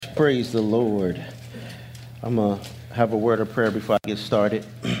Praise the Lord. I'm going to have a word of prayer before I get started.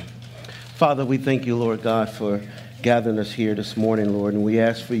 Father, we thank you, Lord God, for gathering us here this morning, Lord. And we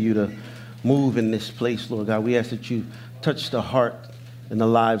ask for you to move in this place, Lord God. We ask that you touch the heart and the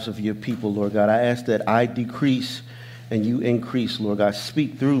lives of your people, Lord God. I ask that I decrease and you increase, Lord God.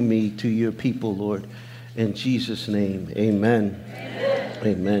 Speak through me to your people, Lord. In Jesus' name, amen. Amen.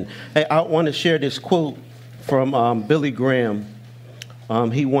 Amen. Hey, I want to share this quote from Billy Graham.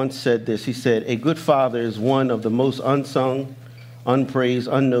 He once said this. He said, "A good father is one of the most unsung, unpraised,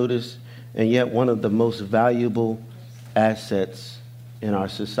 unnoticed, and yet one of the most valuable assets in our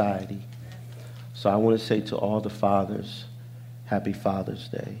society." So I want to say to all the fathers, happy Father's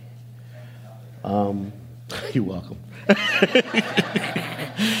Day. You're welcome.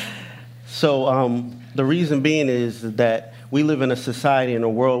 So the reason being is that we live in a society, in a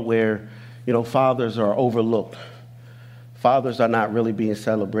world where, fathers are overlooked. Fathers are not really being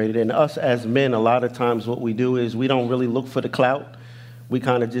celebrated. And us as men, a lot of times what we do is we don't really look for the clout. We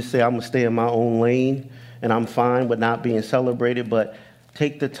kind of just say, I'm going to stay in my own lane and I'm fine with not being celebrated. But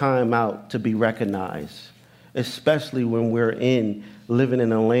take the time out to be recognized, especially when we're living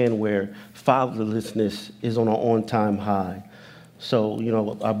in a land where fatherlessness is on an on-time high. So,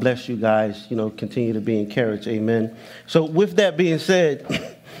 I bless you guys, continue to be encouraged. Amen. So with that being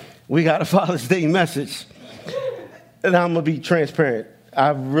said, we got a Father's Day message. And I'm going to be transparent. I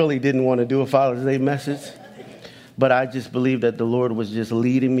really didn't want to do a Father's Day message, but I just believe that the Lord was just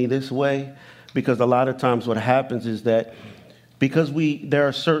leading me this way, because a lot of times what happens is that because there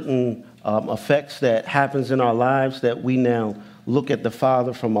are certain effects that happens in our lives that we now look at the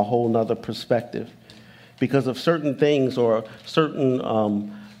Father from a whole nother perspective. Because of certain things or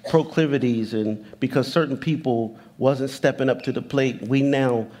certain proclivities, and because certain people wasn't stepping up to the plate, we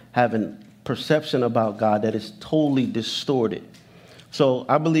now have a perception about God that is totally distorted. So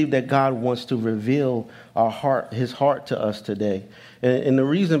I believe that God wants to reveal his heart to us today. And the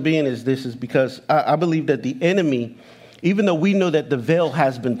reason being is because I believe that the enemy, even though we know that the veil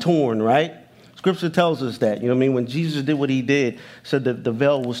has been torn, right? Scripture tells us that, when Jesus did what he did, said that the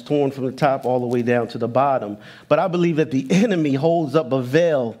veil was torn from the top all the way down to the bottom. But I believe that the enemy holds up a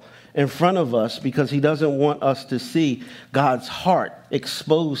veil in front of us because he doesn't want us to see God's heart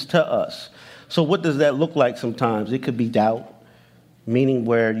exposed to us. So what does that look like sometimes? It could be doubt, meaning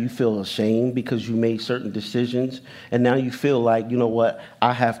where you feel ashamed because you made certain decisions. And now you feel like,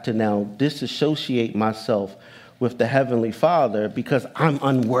 I have to now disassociate myself with the Heavenly Father because I'm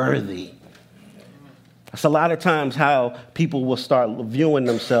unworthy. That's a lot of times how people will start viewing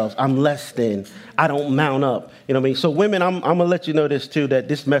themselves. I'm less than. I don't mount up. So women, I'm going to let you know this too, that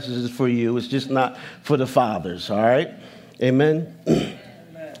this message is for you. It's just not for the fathers, all right? Amen? Amen.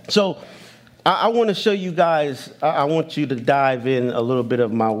 So I want to show you guys, I want you to dive in a little bit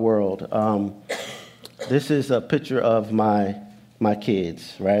of my world. This is a picture of my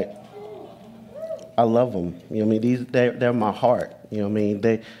kids, right? I love them. They're my heart.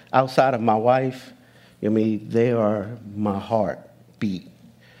 They outside of my wife, they are my heartbeat.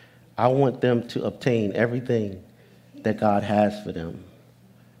 I want them to obtain everything that God has for them.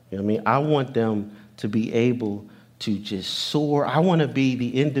 I want them to be able to just soar. I want to be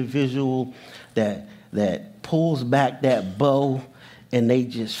the individual that pulls back that bow and they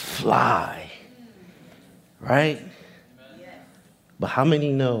just fly, right? But how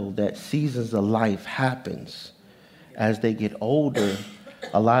many know that seasons of life happens as they get older?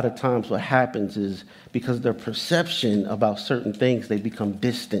 A lot of times what happens is because their perception about certain things, they become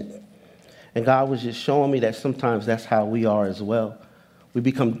distant. And God was just showing me that sometimes that's how we are as well. We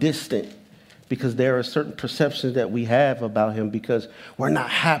become distant because there are certain perceptions that we have about him because we're not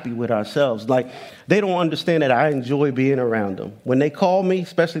happy with ourselves. Like, they don't understand that I enjoy being around them. When they call me,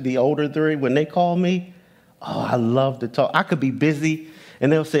 especially the older three, when they call me, I love to talk. I could be busy,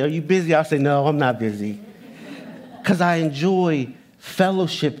 and they'll say, "Are you busy?" I'll say, "No, I'm not busy." Because I enjoy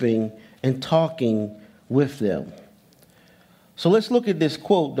fellowshipping and talking with them. So let's look at this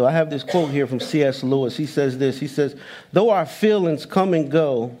quote, though. I have this quote here from C.S. Lewis. He says this. He says, "Though our feelings come and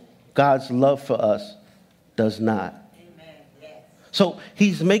go, God's love for us does not." Amen. Yes. So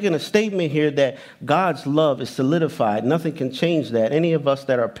he's making a statement here that God's love is solidified. Nothing can change that. Any of us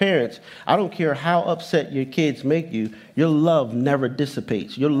that are parents, I don't care how upset your kids make you, your love never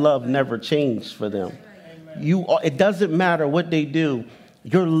dissipates. Your love never changes for them. It doesn't matter what they do.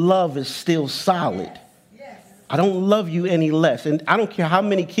 Your love is still solid. I don't love you any less. And I don't care how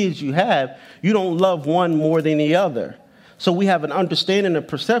many kids you have. You don't love one more than the other. So we have an understanding and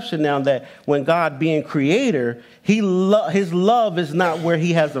perception now that when God being creator, his love is not where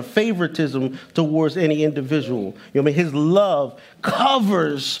he has a favoritism towards any individual. You know what I mean? His love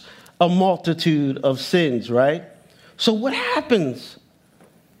covers a multitude of sins, right? So what happens?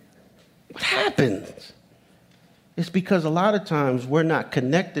 What happens? It's because a lot of times we're not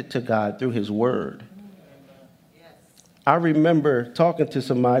connected to God through his word. I remember talking to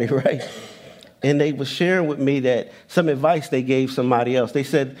somebody, right? And they were sharing with me that some advice they gave somebody else. They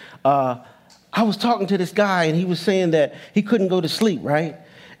said, I was talking to this guy and he was saying that he couldn't go to sleep, right?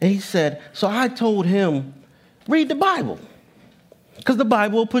 And he said, so I told him, read the Bible, because the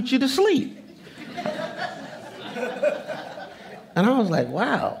Bible will put you to sleep. And I was like,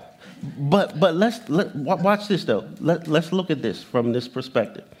 wow. But let's watch this, though. Let's look at this from this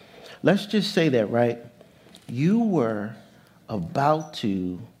perspective. Let's just say that, right? You were about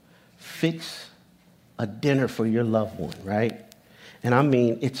to fix a dinner for your loved one, right? And I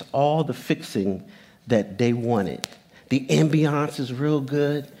mean, it's all the fixing that they wanted. The ambiance is real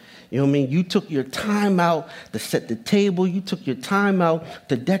good. You know what I mean? You took your time out to set the table. You took your time out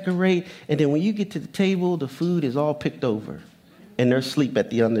to decorate. And then when you get to the table, the food is all picked over. And there's sleep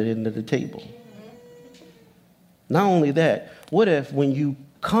at the other end of the table. Not only that, what if when you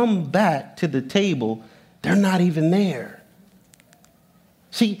come back to the table, they're not even there?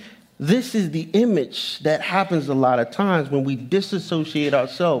 See, this is the image that happens a lot of times when we disassociate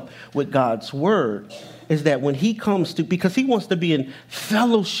ourselves with God's word, is that when he comes to, because he wants to be in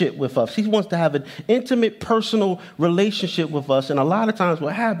fellowship with us. He wants to have an intimate, personal relationship with us. And a lot of times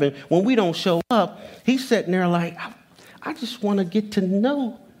what happens when we don't show up, he's sitting there like, I just want to get to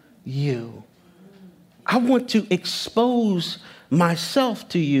know you. I want to expose myself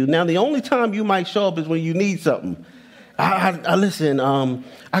to you. Now, the only time you might show up is when you need something. I listen,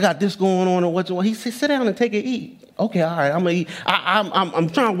 I got this going on or what's going on. He said, sit down and take a eat. Okay, all right, I'm going to eat. I'm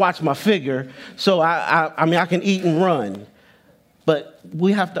trying to watch my figure, so I mean, I can eat and run. But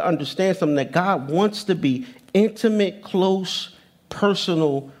we have to understand something, that God wants to be intimate, close,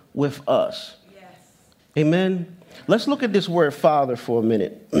 personal with us. Yes. Amen? Let's look at this word father for a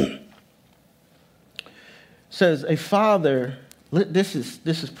minute. It says a father, this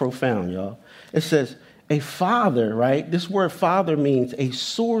is profound, y'all. It says a father, right? This word father means a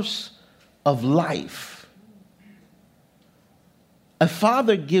source of life. A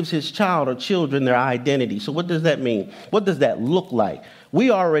father gives his child or children their identity. So what does that mean? What does that look like?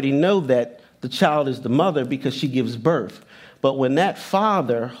 We already know that the child is the mother because she gives birth. But when that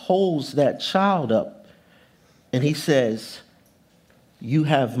father holds that child up and he says, you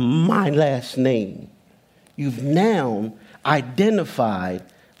have my last name, you've now identified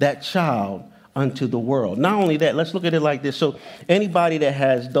that child unto the world. Not only that, let's look at it like this. So anybody that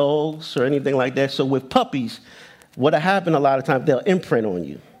has dogs or anything like that, so with puppies, what'll happen a lot of times, they'll imprint on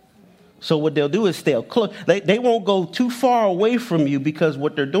you. So what they'll do is they'll close. They won't go too far away from you, because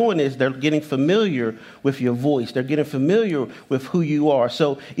what they're doing is they're getting familiar with your voice. They're getting familiar with who you are.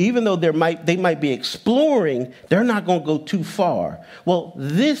 So even though they might be exploring, they're not going to go too far. Well,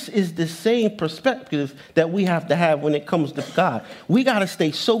 this is the same perspective that we have to have when it comes to God. We got to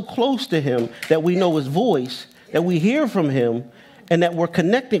stay so close to him that we know his voice, that we hear from him, and that we're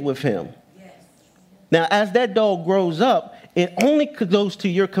connecting with him. Now, as that dog grows up, it only goes to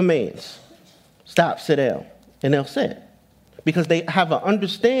your commands. Stop, sit down. And they'll sit. Because they have an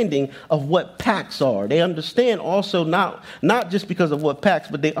understanding of what packs are. They understand also not just because of what packs,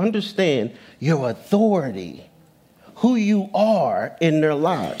 but they understand your authority, who you are in their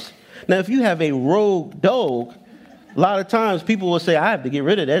lives. Now, if you have a rogue dog, a lot of times people will say, I have to get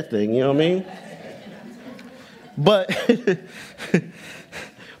rid of that thing, you know what I mean?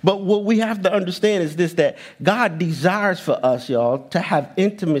 But what we have to understand is this, that God desires for us, y'all, to have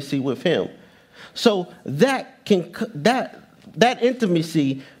intimacy with him. So that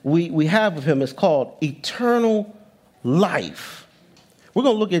intimacy we have with him is called eternal life. We're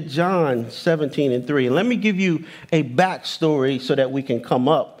going to look at John 17:3. And let me give you a backstory so that we can come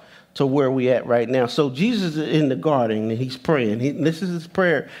up to where we at right now. So Jesus is in the garden and he's praying. This is his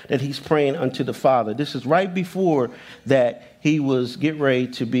prayer that he's praying unto the Father. This is right before that he was getting ready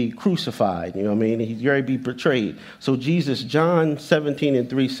to be crucified. You know what I mean? He's ready to be betrayed. So Jesus, John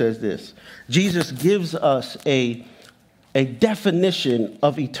 17:3 says this. Jesus gives us a definition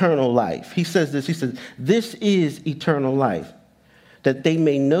of eternal life. He says this. He says, this is eternal life, that they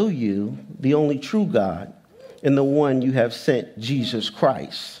may know you, the only true God, and the one you have sent, Jesus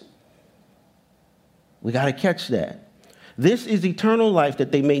Christ. We got to catch that. This is eternal life,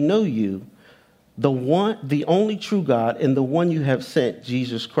 that they may know you, the only true God, and the one you have sent,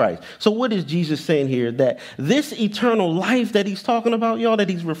 Jesus Christ. So what is Jesus saying here? That this eternal life that he's talking about, y'all, that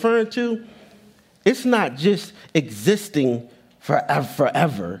he's referring to, it's not just existing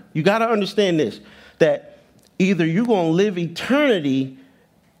forever. You got to understand this, that either you're going to live eternity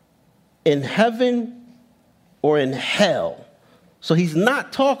in heaven or in hell. So he's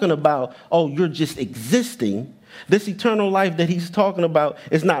not talking about, oh, you're just existing. This eternal life that he's talking about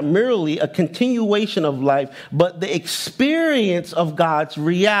is not merely a continuation of life, but the experience of God's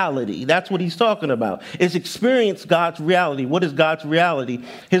reality. That's what he's talking about, is experience God's reality. What is God's reality?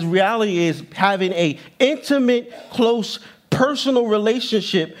 His reality is having an intimate, close, personal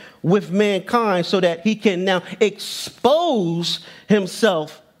relationship with mankind so that he can now expose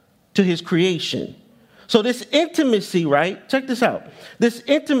himself to his creation. So this intimacy, right? Check this out. This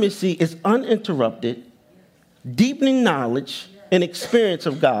intimacy is uninterrupted, deepening knowledge and experience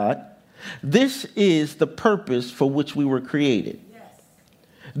of God. This is the purpose for which we were created.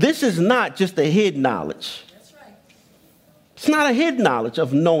 This is not just a hidden knowledge. It's not a hidden knowledge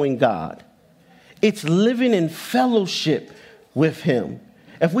of knowing God. It's living in fellowship with him.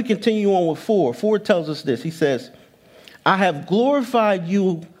 If we continue on with 4 tells us this. He says, I have glorified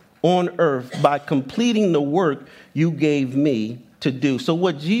you on earth by completing the work you gave me to do. So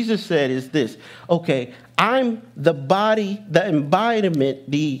what Jesus said is this: okay, I'm the body, the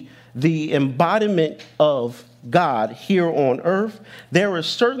embodiment of God here on earth. There are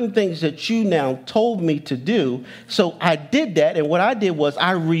certain things that you now told me to do. So I did that. And what I did was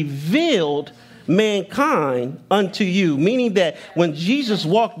I revealed mankind unto you, meaning that when Jesus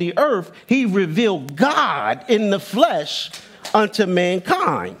walked the earth, he revealed God in the flesh unto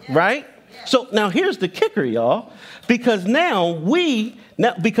mankind, right? So now here's the kicker, y'all, because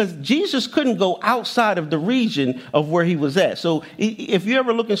because Jesus couldn't go outside of the region of where he was at. So if you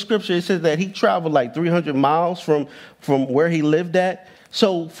ever look in scripture, it says that he traveled like 300 miles from where he lived at.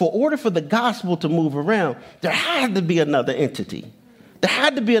 So for order for the gospel to move around, there had to be another entity. There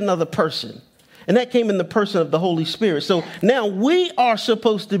had to be another person. And that came in the person of the Holy Spirit. So now we are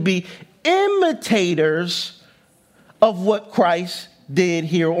supposed to be imitators of what Christ did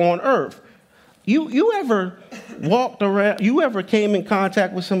here on earth. You ever walked around, you ever came in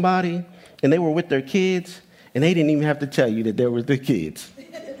contact with somebody and they were with their kids and they didn't even have to tell you that they were their kids?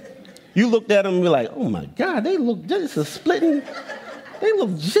 You looked at them and be like, oh my God, they look just they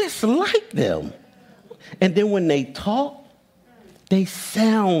look just like them. And then when they talk, they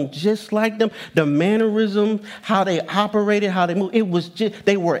sound just like them. The mannerisms, how they operated, how they moved,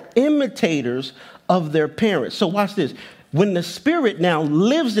 they were imitators of their parents. So watch this. When the Spirit now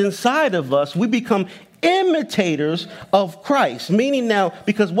lives inside of us, we become imitators of Christ. Meaning now,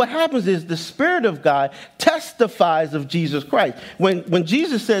 because what happens is the Spirit of God testifies of Jesus Christ. When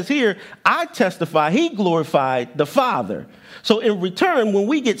Jesus says here, I testify, he glorified the Father. So in return, when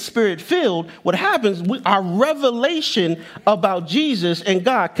we get Spirit-filled, what happens, our revelation about Jesus and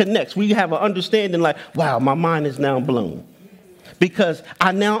God connects. We have an understanding like, wow, my mind is now blown. Because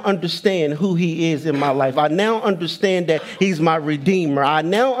I now understand who he is in my life. I now understand that he's my redeemer. I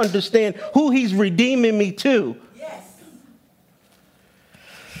now understand who he's redeeming me to. Yes.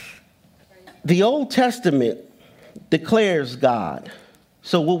 The Old Testament declares God.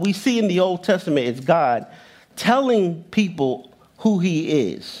 So what we see in the Old Testament is God telling people who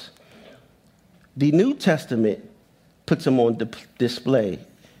he is. The New Testament puts him on display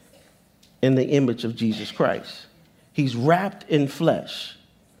in the image of Jesus Christ. He's wrapped in flesh,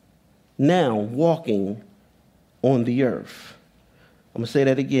 now walking on the earth. I'm going to say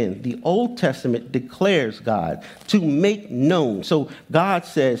that again. The Old Testament declares God to make known. So God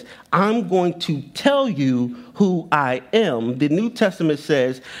says, I'm going to tell you who I am. The New Testament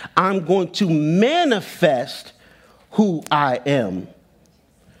says, I'm going to manifest who I am.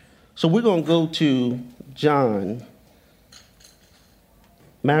 So we're going to go to John.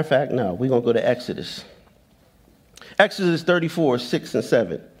 Matter of fact, no, we're going to go to Exodus. Exodus 34, 6 and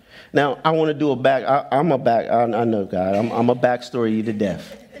 7. Now, I want to do I know, God, I'm a backstory you to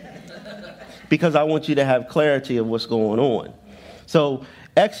death. Because I want you to have clarity of what's going on. So,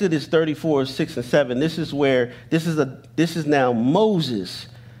 Exodus 34, 6 and 7, this is now Moses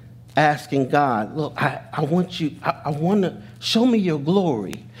asking God, look, I want to show me your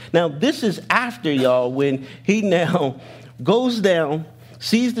glory. Now, this is after, y'all, when he now goes down,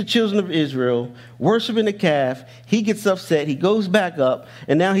 sees the children of Israel worshiping the calf. He gets upset. He goes back up.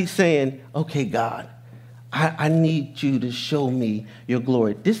 And now he's saying, okay, God, I need you to show me your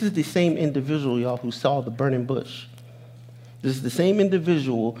glory. This is the same individual, y'all, who saw the burning bush. This is the same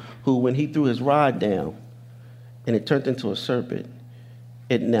individual who, when he threw his rod down and it turned into a serpent,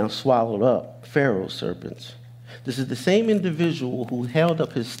 it now swallowed up Pharaoh's serpents. This is the same individual who held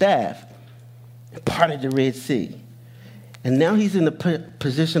up his staff and parted the Red Sea. And now he's in the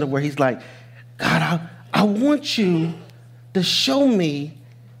position of where he's like, God, I want you to show me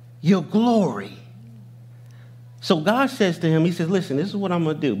your glory. So God says to him, he says, listen, this is what I'm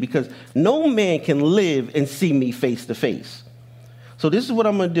going to do, because no man can live and see me face to face. So this is what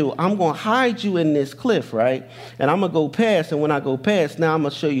I'm going to do. I'm going to hide you in this cliff, right? And I'm going to go past. And when I go past, now I'm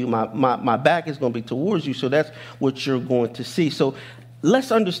going to show you my back is going to be towards you. So that's what you're going to see. So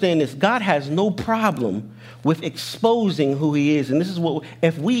let's understand this. God has no problem with exposing who he is. And this is what,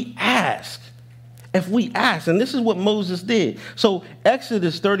 if we ask, and this is what Moses did. So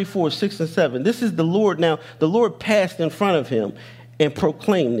Exodus 34, 6 and 7, this is the Lord. Now, the Lord passed in front of him and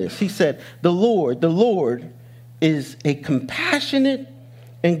proclaimed this. He said, the Lord is a compassionate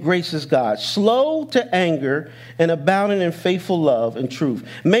and gracious God, slow to anger and abounding in faithful love and truth,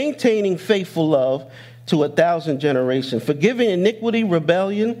 maintaining faithful love to 1,000 generations, forgiving iniquity,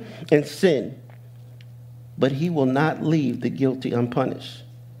 rebellion, and sin. But he will not leave the guilty unpunished,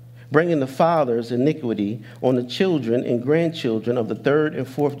 bringing the father's iniquity on the children and grandchildren of the third and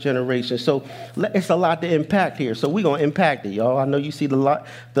fourth generation. So it's a lot to impact here. So we're going to impact it, y'all. I know you see the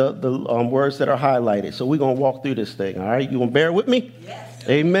words that are highlighted. So we're going to walk through this thing, all right? You going to bear with me? Yes.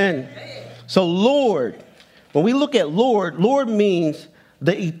 Amen. So Lord, when we look at Lord means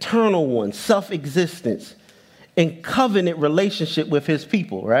the eternal one, self-existence, and covenant relationship with his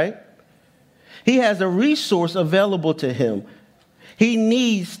people, right? He has a resource available to him. He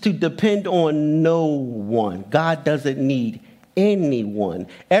needs to depend on no one. God doesn't need anyone.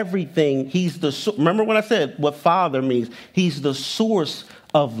 Everything, remember when I said what Father means? He's the source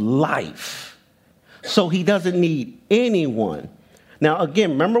of life. So he doesn't need anyone. Now,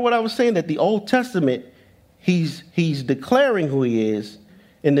 again, remember what I was saying, that the Old Testament, he's declaring who he is.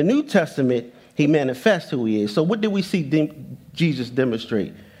 In the New Testament, he manifests who he is. So what did we see Jesus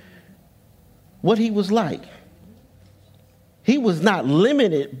demonstrate? What he was like. He was not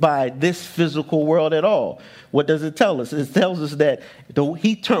limited by this physical world at all. What does it tell us? It tells us that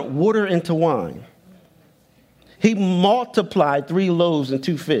he turned water into wine. He multiplied 3 loaves and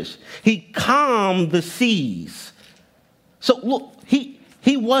 2 fish. He calmed the seas. So look, he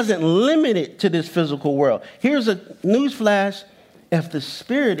wasn't limited to this physical world. Here's a newsflash. If the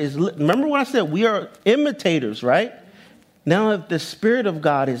Spirit is, remember what I said, we are imitators, right? Now, if the Spirit of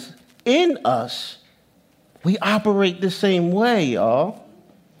God is in us, we operate the same way, y'all.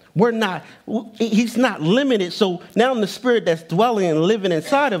 He's not limited. So now the Spirit that's dwelling and living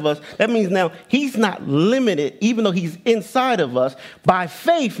inside of us, that means now he's not limited, even though he's inside of us. By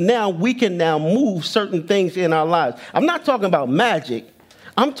faith, now we can now move certain things in our lives. I'm not talking about magic.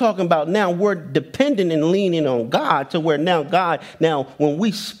 I'm talking about now we're dependent and leaning on God to where now God, now when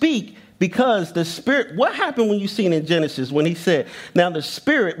we speak, because the Spirit, what happened when you seen in Genesis when he said, now the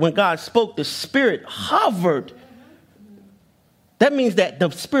Spirit, when God spoke, the Spirit hovered. That means that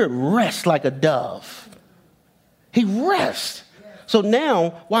the Spirit rests like a dove. He rests. So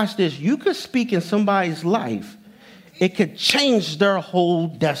now, watch this. You could speak in somebody's life. It could change their whole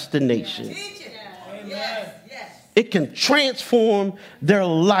destination. It can transform their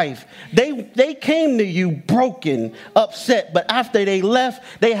life. They came to you broken, upset, but after they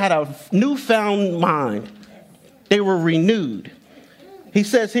left, they had a newfound mind. They were renewed. He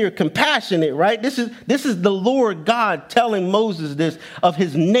says here, compassionate, right? This is the Lord God telling Moses this of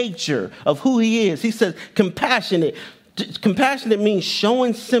his nature, of who he is. He says compassionate. Compassionate means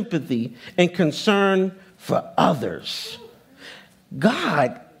showing sympathy and concern for others.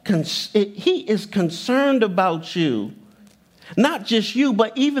 God, he is concerned about you. Not just you,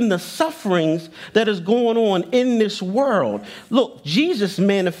 but even the sufferings that is going on in this world. Look, Jesus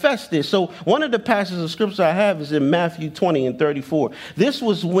manifests this. So one of the passages of scripture I have is in Matthew 20 and 34. This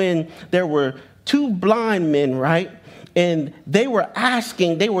was when there were 2 blind men, right? And they were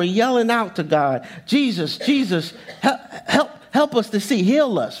yelling out to God, Jesus, help us to see,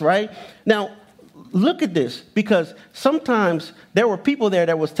 heal us, right? Now, look at this, because sometimes there were people there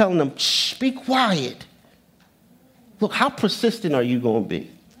that was telling them, shh, be quiet. Look, how persistent are you going to be?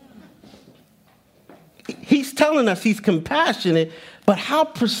 He's telling us he's compassionate, but how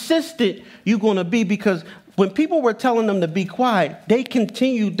persistent you going to be? Because when people were telling them to be quiet, they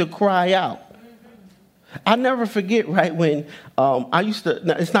continued to cry out. I never forget, right, when I used to,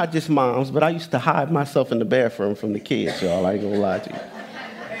 now it's not just moms, but I used to hide myself in the bathroom from the kids, y'all. I ain't going to lie to you.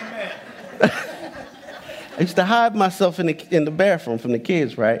 I used to hide myself in the bathroom from the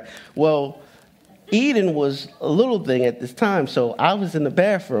kids, right? Well, Eden was a little thing at this time, so I was in the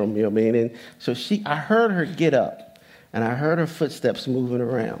bathroom, you know what I mean? And so I heard her get up, and I heard her footsteps moving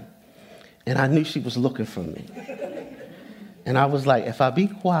around. And I knew she was looking for me. And I was like, if I be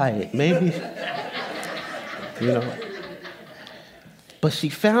quiet, maybe, But she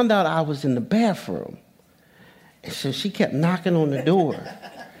found out I was in the bathroom. And so she kept knocking on the door.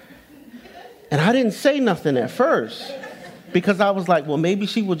 And I didn't say nothing at first because I was like, well, maybe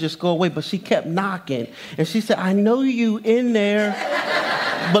she will just go away. But she kept knocking. And she said, I know you in there.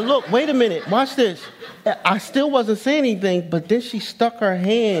 But look, wait a minute. Watch this. I still wasn't saying anything, but then she stuck her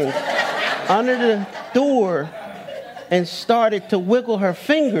hand under the door and started to wiggle her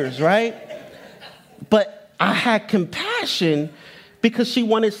fingers, right? But I had compassion because she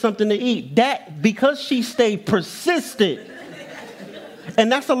wanted something to eat. Because she stayed persistent.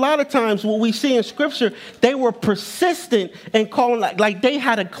 And that's a lot of times what we see in Scripture. They were persistent in calling, like they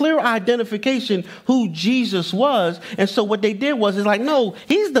had a clear identification who Jesus was. And so what they did was, no,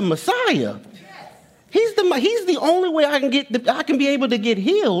 he's the Messiah. He's the only way I can be able to get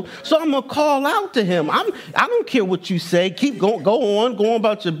healed. So I'm gonna call out to him. I don't care what you say. Keep going, go on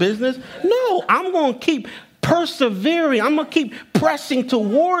about your business. No, I'm gonna keep persevering. I'm gonna keep pressing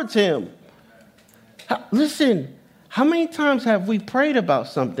towards him. Listen, how many times have we prayed about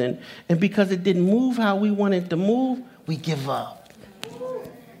something and because it didn't move how we wanted to move, we give up?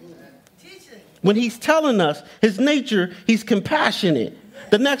 When he's telling us his nature, he's compassionate.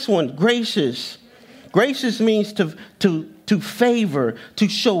 The next one, gracious. Gracious means to favor, to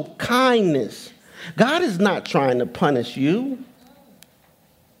show kindness. God is not trying to punish you.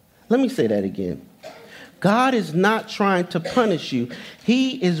 Let me say that again. God is not trying to punish you.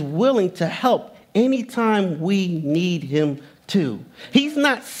 He is willing to help anytime we need him to. He's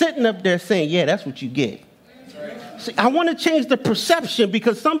not sitting up there saying, yeah, that's what you get. See, I want to change the perception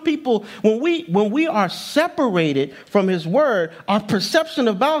because some people, when we are separated from his word, our perception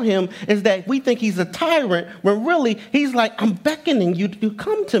about him is that we think he's a tyrant when really he's like, I'm beckoning you to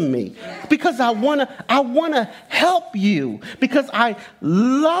come to me because I want to help you because I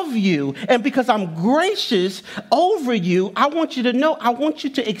love you and because I'm gracious over you. I want you to know, I want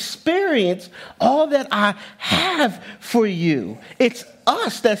you to experience all that I have for you. It's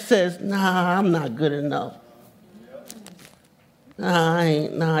us that says, nah, I'm not good enough.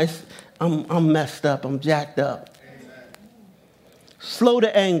 I'm messed up. I'm jacked up. Slow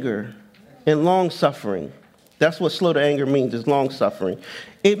to anger and long suffering. That's what slow to anger means, is long suffering.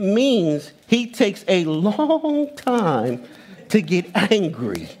 It means he takes a long time to get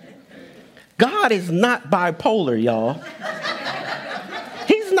angry. God is not bipolar, y'all.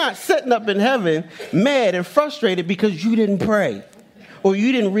 He's not sitting up in heaven mad and frustrated because you didn't pray. Or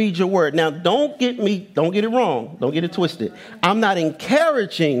you didn't read your word. Now, don't get it wrong. Don't get it twisted. I'm not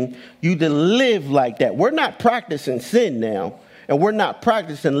encouraging you to live like that. We're not practicing sin now. And we're not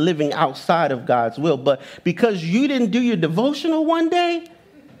practicing living outside of God's will. But because you didn't do your devotional one day,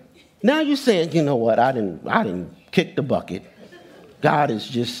 now you're saying, you know what? I didn't kick the bucket. God is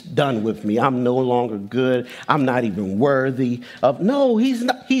just done with me. I'm no longer good. I'm not even worthy of. No, he's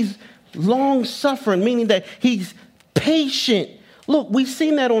not. He's long suffering, meaning that he's patient. Look, we've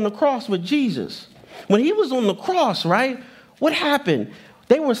seen that on the cross with Jesus. When he was on the cross, right? What happened?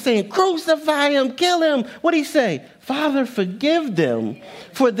 They were saying, crucify him, kill him. What did he say? Father, forgive them,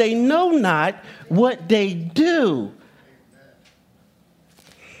 for they know not what they do.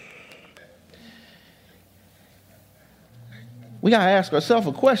 We got to ask ourselves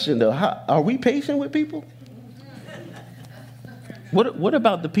a question, though. Are we patient with people? What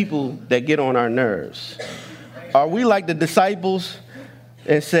about the people that get on our nerves? Are we like the disciples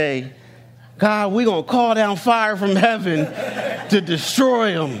and say, God, we're going to call down fire from heaven to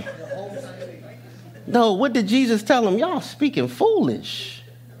destroy them? No, what did Jesus tell them? Y'all speaking foolish.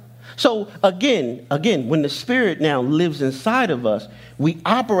 So again, when the Spirit now lives inside of us, we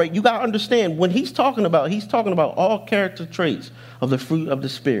operate. You got to understand, when he's talking about all character traits of the fruit of the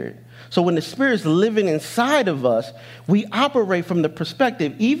Spirit. So when the Spirit's living inside of us, we operate from the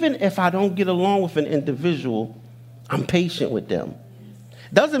perspective, even if I don't get along with an individual, I'm patient with them.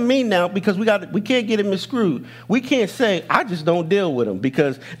 Doesn't mean now, because we can't get it miscrewed. We can't say, I just don't deal with them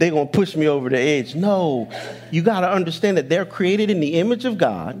because they're going to push me over the edge. No, you got to understand that they're created in the image of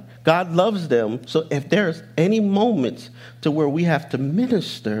God. God loves them. So if there's any moments to where we have to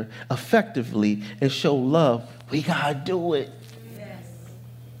minister effectively and show love, we got to do it.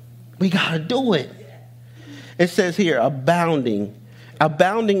 We got to do it. It says here, abounding.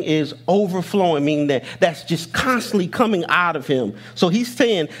 Abounding is overflowing, meaning that's just constantly coming out of him. So he's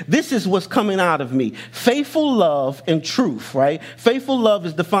saying, this is what's coming out of me. Faithful love and truth, right? Faithful love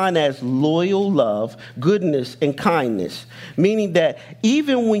is defined as loyal love, goodness, and kindness, meaning that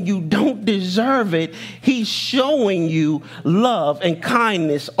even when you don't deserve it, he's showing you love and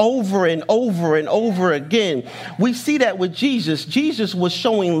kindness over and over and over again. We see that with Jesus. Jesus was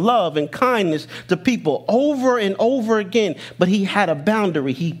showing love and kindness to people over and over again, but he had a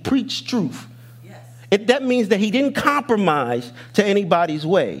boundary. He preached truth. Yes. That means that he didn't compromise to anybody's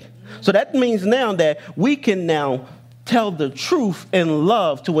way. So that means now that we can now tell the truth in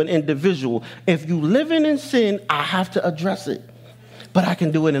love to an individual. If you living in sin, I have to address it, but I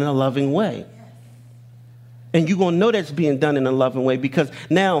can do it in a loving way. And you're going to know that's being done in a loving way, because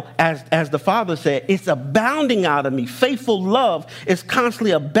now, as the Father said, it's abounding out of me. Faithful love is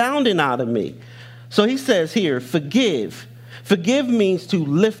constantly abounding out of me. So he says here, forgive. Forgive means to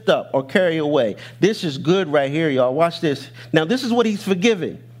lift up or carry away. This is good right here, y'all. Watch this. Now, this is what he's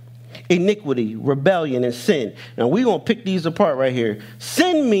forgiving. Iniquity, rebellion, and sin. Now, we're going to pick these apart right here.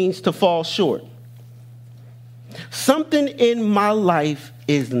 Sin means to fall short. Something in my life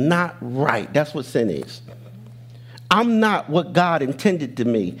is not right. That's what sin is. I'm not what God intended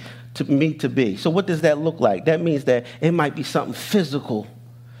me to be. So what does that look like? That means that it might be something physical.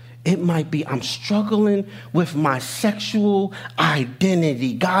 It might be I'm struggling with my sexual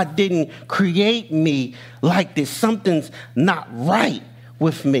identity. God didn't create me like this. Something's not right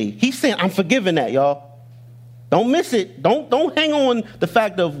with me. He's saying I'm forgiving that, y'all. Don't miss it. Don't hang on the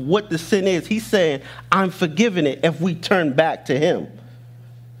fact of what the sin is. He's saying I'm forgiving it if we turn back to him.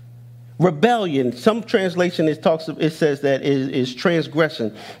 Rebellion, some translation it says that is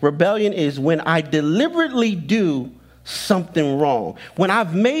transgression. Rebellion is when I deliberately do something wrong. When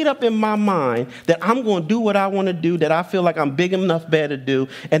I've made up in my mind that I'm going to do what I want to do, that I feel like I'm big enough bear to do,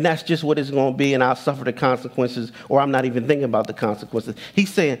 and that's just what it's going to be, and I'll suffer the consequences, or I'm not even thinking about the consequences.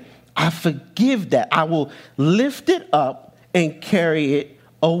 He's saying, I forgive that. I will lift it up and carry it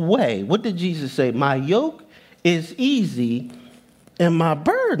away. What did Jesus say? My yoke is easy and my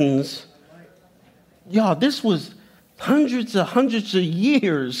burdens. Y'all, this was hundreds of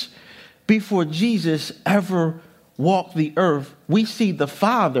years before Jesus ever walked the earth. We see the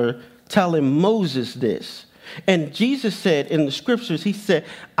Father telling Moses this. And Jesus said in the scriptures, he said,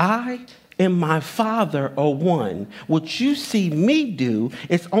 I and my Father are one. What you see me do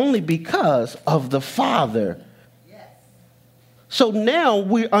is only because of the Father. Yes. So now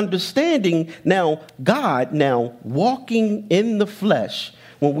we're understanding God walking in the flesh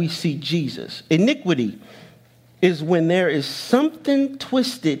when we see Jesus. Iniquity is when there is something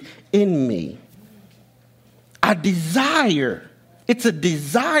twisted in me. I desire, it's a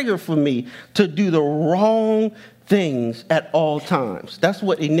desire for me to do the wrong things at all times. That's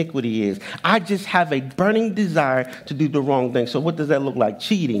what iniquity is. I just have a burning desire to do the wrong thing. So what does that look like?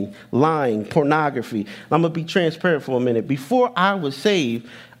 Cheating, lying, pornography. I'm going to be transparent for a minute. Before I was saved,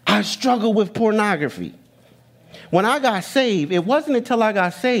 I struggled with pornography. When I got saved, it wasn't until I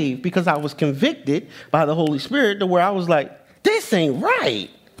got saved, because I was convicted by the Holy Spirit, to where I was like, this ain't right.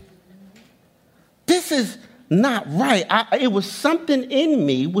 This is not right. It was something in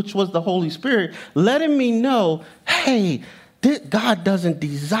me, which was the Holy Spirit, letting me know, hey, God doesn't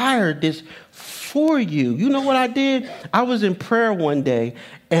desire this for you. You know what I did? I was in prayer one day,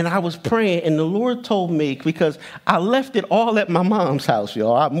 and I was praying, and the Lord told me, because I left it all at my mom's house,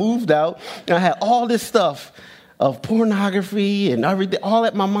 y'all. I moved out, and I had all this stuff of pornography and everything, all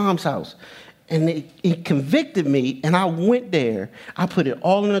at my mom's house. And it convicted me, and I went there. I put it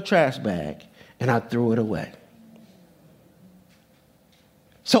all in a trash bag, and I threw it away.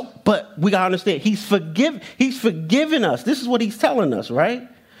 So, but we got to understand, he's forgiven us. This is what he's telling us, right?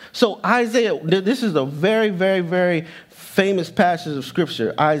 So Isaiah, this is a very, very, very famous passage of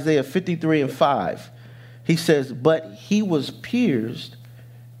scripture, Isaiah 53:5. He says, but he was pierced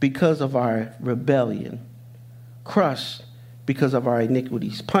because of our rebellion, crushed because of our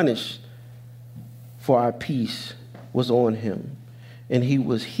iniquities, punished for our peace was on him, and he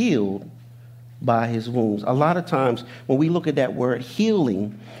was healed by his wounds. A lot of times when we look at that word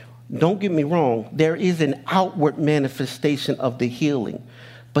healing, don't get me wrong, there is an outward manifestation of the healing.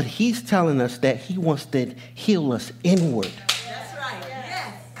 But he's telling us that he wants to heal us inward. That's right.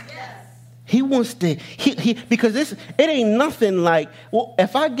 Yes. Yes. He wants to because it ain't nothing like, well,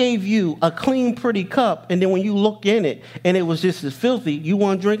 if I gave you a clean, pretty cup, and then when you look in it and it was just as filthy, you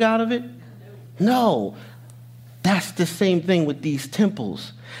want to drink out of it? No. That's the same thing with these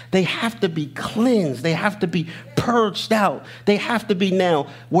temples. They have to be cleansed. They have to be purged out. They have to be now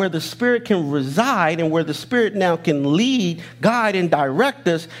where the Spirit can reside and where the Spirit now can lead, guide, and direct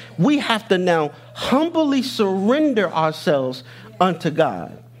us. We have to now humbly surrender ourselves unto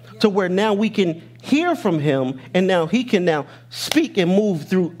God to where now we can hear from him and now he can now speak and move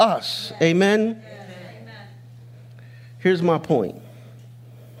through us. Amen? Here's my point.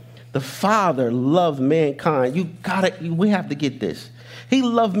 The Father loved mankind. We have to get this. He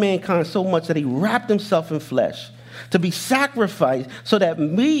loved mankind so much that he wrapped himself in flesh to be sacrificed so that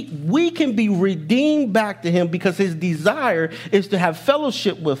we can be redeemed back to him, because his desire is to have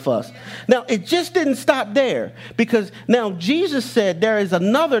fellowship with us. Now, it just didn't stop there, because now Jesus said there is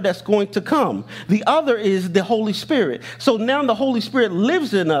another that's going to come. The other is the Holy Spirit. So now the Holy Spirit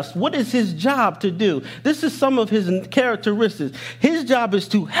lives in us. What is his job to do? This is some of his characteristics. His job is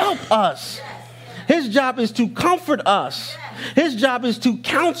to help us. His job is to comfort us. His job is to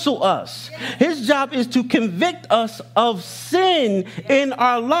counsel us. His job is to convict us of sin in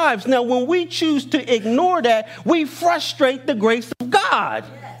our lives. Now, when we choose to ignore that, we frustrate the grace of God.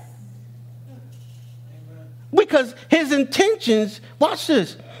 Because his intentions, watch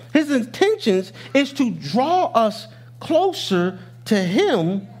this, his intentions is to draw us closer to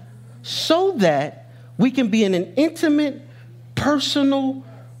him so that we can be in an intimate, personal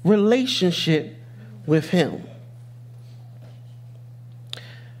relationship with him.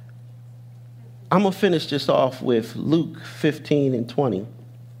 I'm going to finish this off with Luke 15 and 20.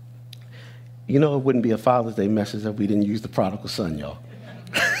 You know, it wouldn't be a Father's Day message if we didn't use the prodigal son, y'all.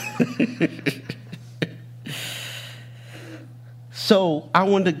 So I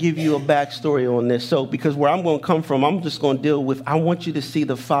wanted to give you a backstory on this. So because where I'm going to come from, I'm just going to deal with, I want you to see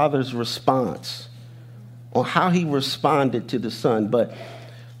the Father's response on how he responded to the son. But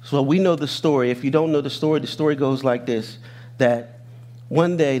so we know the story. If you don't know the story goes like this, that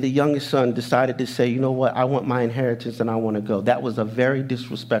one day, the youngest son decided to say, you know what, I want my inheritance and I want to go. That was a very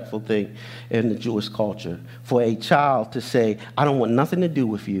disrespectful thing in the Jewish culture. For a child to say, I don't want nothing to do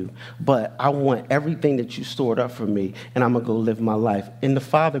with you, but I want everything that you stored up for me and I'm going to go live my life. And the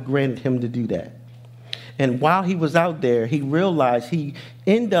father granted him to do that. And while he was out there, he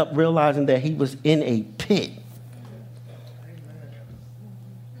ended up realizing that he was in a pit.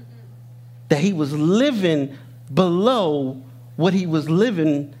 That he was living below what he was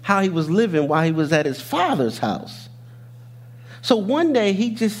living, how he was living while he was at his father's house. So one day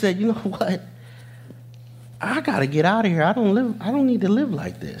he just said, you know what? I got to get out of here. I don't need to live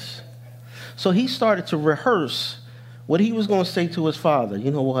like this. So he started to rehearse what he was going to say to his father.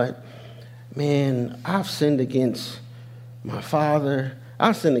 You know what? Man, I've sinned against my father.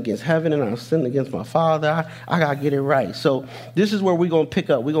 I've sinned against heaven and I've sinned against my father. I got to get it right. So this is where we're going to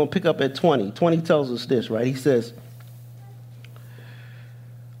pick up. We're going to pick up at 20. 20 tells us this, right? He says,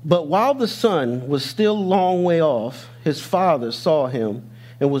 but while the son was still a long way off, his father saw him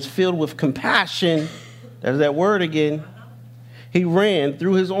and was filled with compassion. There's that word again. He ran,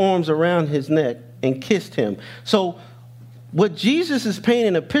 threw his arms around his neck, and kissed him. So what Jesus is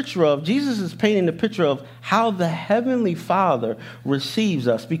painting a picture of, how the Heavenly Father receives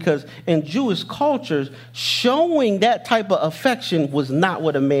us. Because in Jewish cultures, showing that type of affection was not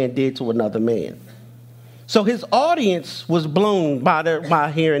what a man did to another man. So his audience was blown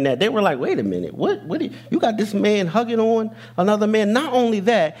by hearing that. They were like, wait a minute, what you got this man hugging on another man? Not only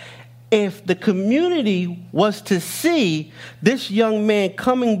that, if the community was to see this young man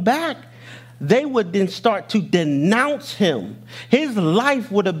coming back, they would then start to denounce him. His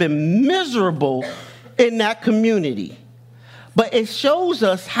life would have been miserable in that community. But it shows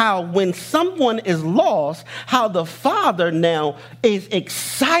us how when someone is lost, how the father now is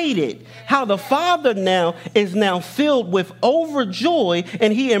excited, how the father now is filled with overjoy,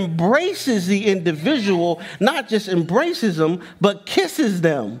 and he embraces the individual, not just embraces them, but kisses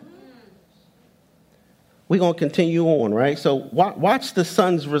them. We're going to continue on, right? So watch the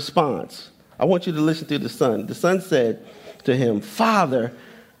son's response. I want you to listen to the son. The son said to him, Father,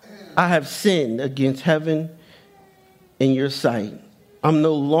 I have sinned against heaven in your sight. I'm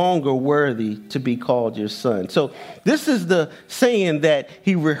no longer worthy to be called your son. So this is the saying that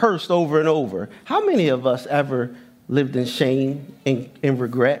he rehearsed over and over. How many of us ever lived in shame and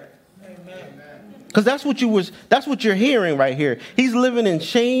regret? Because that's what you're hearing right here. He's living in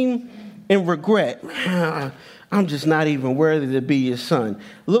shame and regret. I'm just not even worthy to be your son.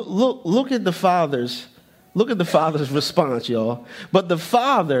 Look at the father's response, y'all. But the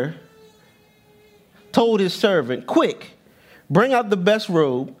father told his servant, quick, bring out the best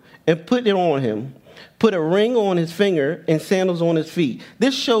robe and put it on him. Put a ring on his finger and sandals on his feet.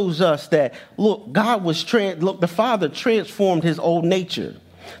 This shows us that, look, the Father transformed his old nature.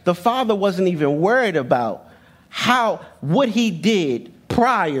 The Father wasn't even worried about what he did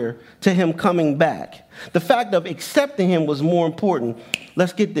prior to him coming back. The fact of accepting him was more important.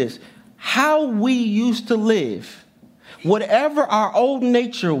 Let's get this. How we used to live, whatever our old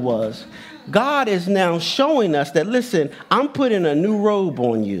nature was, God is now showing us that, listen, I'm putting a new robe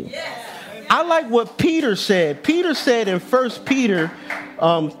on you. Yes. I like what Peter said. Peter said in 1 Peter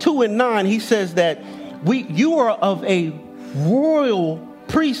 2:9, he says that you are of a royal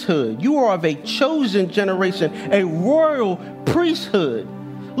priesthood. You are of a chosen generation, a royal priesthood.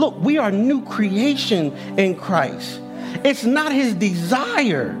 Look, we are new creation in Christ. It's not his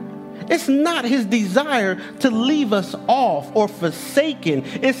desire. It's not his desire to leave us off or forsaken.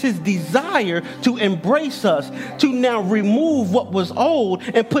 It's his desire to embrace us, to now remove what was old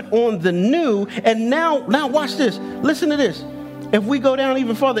and put on the new. And now watch this. Listen to this. If we go down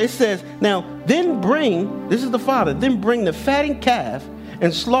even further, it says, now then this is the Father, then bring the fattened calf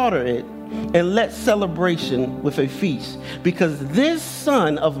and slaughter it, and let celebration with a feast. Because this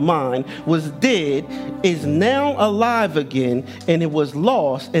son of mine was dead, is now alive again, and it was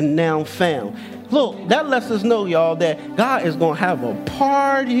lost and now found. Look, that lets us know, y'all, that God is going to have a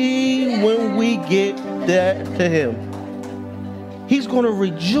party when we get that to him. He's going to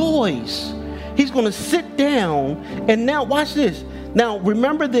rejoice. He's going to sit down. And now watch this. Now,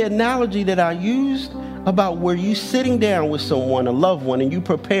 remember the analogy that I used about where you sitting down with someone, a loved one, and you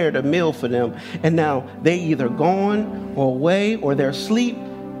prepared a meal for them, and now they either gone or away or they're asleep.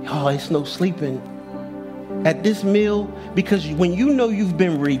 Oh, it's no sleeping at this meal, because when you know you've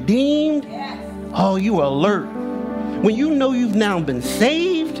been redeemed, oh, you are alert. When you know you've now been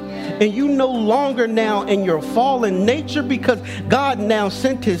saved, and you no longer now in your fallen nature, because God now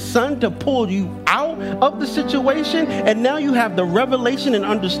sent his son to pull you out of the situation, and now you have the revelation and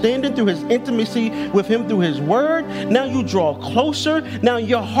understanding through his intimacy with him through his word. Now you draw closer. Now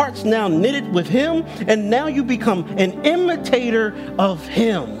your heart's now knitted with him, and now you become an imitator of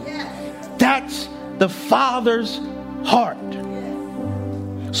him. That's the Father's heart.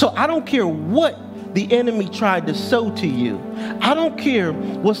 So I don't care what the enemy tried to sow to you. I don't care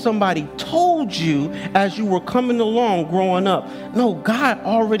what somebody told you as you were coming along growing up. No, God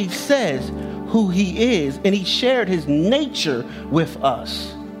already says who he is, and he shared his nature with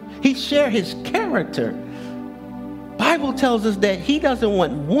us. He shared his character. Bible tells us that he doesn't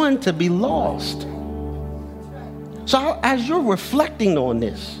want one to be lost. So as you're reflecting on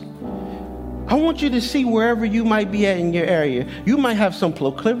this, I want you to see wherever you might be at in your area. You might have some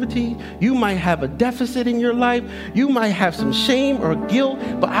proclivity. You might have a deficit in your life. You might have some shame or guilt.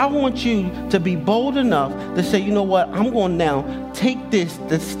 But I want you to be bold enough to say, you know what? I'm going to now take the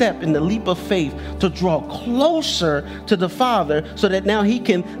step in the leap of faith to draw closer to the Father so that now he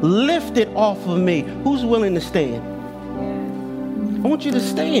can lift it off of me. Who's willing to stand? I want you to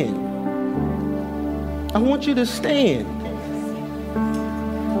stand. I want you to stand.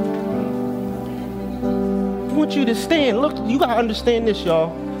 I want you to stand. Look, you got to understand this,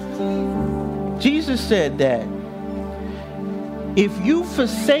 y'all. Jesus said that if you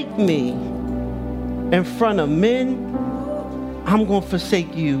forsake me in front of men, I'm going to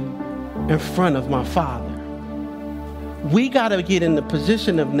forsake you in front of my Father. We got to get in the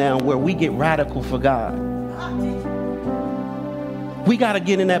position of now where we get radical for God. We got to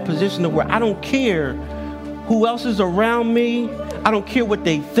get in that position of where I don't care who else is around me. I don't care what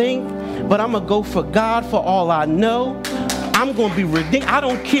they think, but I'm going to go for God for all I know. I'm going to be redeemed. I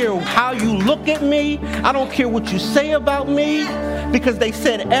don't care how you look at me. I don't care what you say about me, because they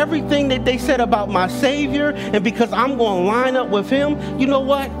said everything that they said about my Savior, and because I'm going to line up with him, you know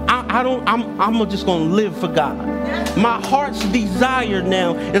what? I'm just going to live for God. My heart's desire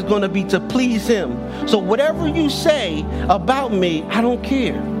now is going to be to please him. So whatever you say about me, I don't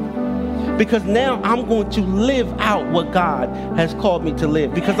care. Because now I'm going to live out what God has called me to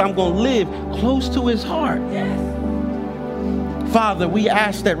live. Because I'm going to live close to his heart. Father, we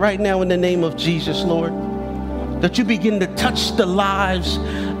ask that right now in the name of Jesus, Lord, that you begin to touch the lives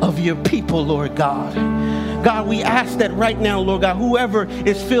of your people, Lord God. God, we ask that right now, Lord God, whoever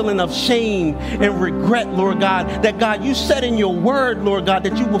is feeling of shame and regret, Lord God, that God, you said in your word, Lord God,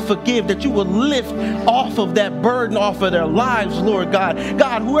 that you will forgive, that you will lift off of that burden off of their lives, Lord God.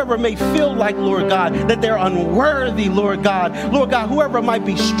 God, whoever may feel like, Lord God, that they're unworthy, Lord God, whoever might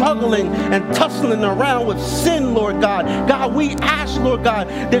be struggling and tussling around with sin, Lord God, God, we ask, Lord God,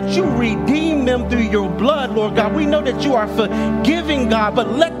 that you redeem them through your blood, Lord God. We know that you are forgiving, God,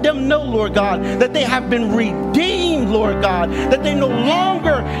 but let them know, Lord God, that they have been redeemed, Lord God, that they no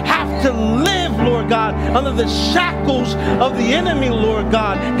longer have God, under the shackles of the enemy, Lord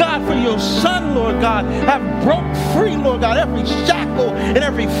God. God, for your son, Lord God, have broke free, Lord God, every shackle and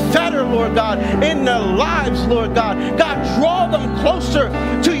every fetter, Lord God, in their lives, Lord God. God, draw them closer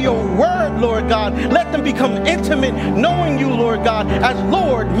to your word, Lord God. Let them become intimate, knowing you, Lord God, as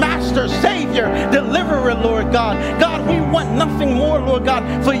Lord, Master, Savior, Deliverer, Lord God. God, we want nothing more, Lord God,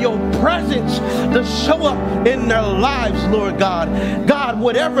 for your presence to show up in their lives, Lord God. God,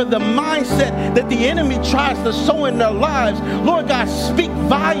 whatever the mindset that the enemy tries to sow in their lives, Lord God, speak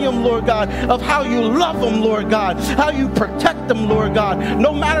volume, Lord God, of how you love them, Lord God, how you protect them, Lord God,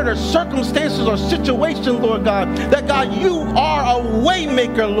 no matter the circumstances or situation, Lord God, that God, you are a way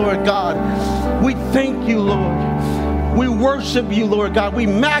maker, Lord God. We thank you, Lord. We worship you, Lord God. We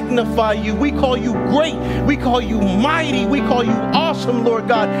magnify you. We call you great. We call you mighty. We call you awesome, Lord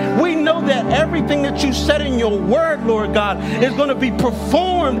God. We know that everything that you said in your word, Lord God, is going to be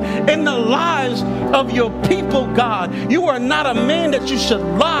performed in the lives of your people, God. You are not a man that you should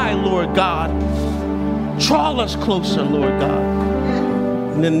lie, Lord God. Draw us closer, Lord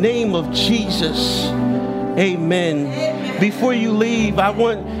God. In the name of Jesus, amen. Before you leave, I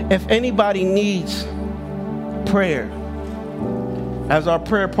want, if anybody needs prayer, as our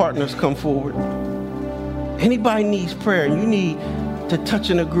prayer partners come forward, anybody needs prayer and you need to touch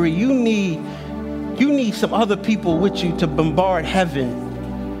and agree, you need some other people with you to bombard heaven,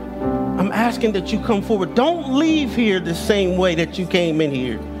 I'm asking that you come forward. Don't leave here the same way that you came in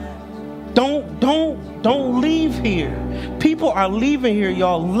here. Don't leave here. People are leaving here,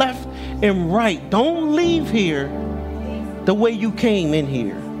 y'all, left and right. Don't leave here the way you came in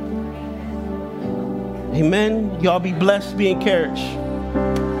here. Amen. Y'all be blessed, be encouraged.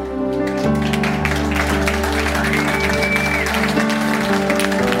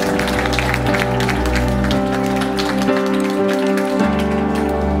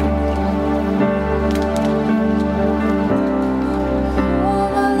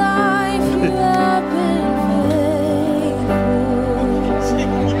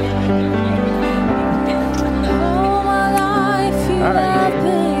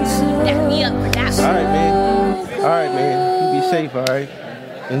 All right, man. You be safe, all right?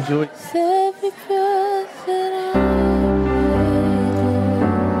 Enjoy.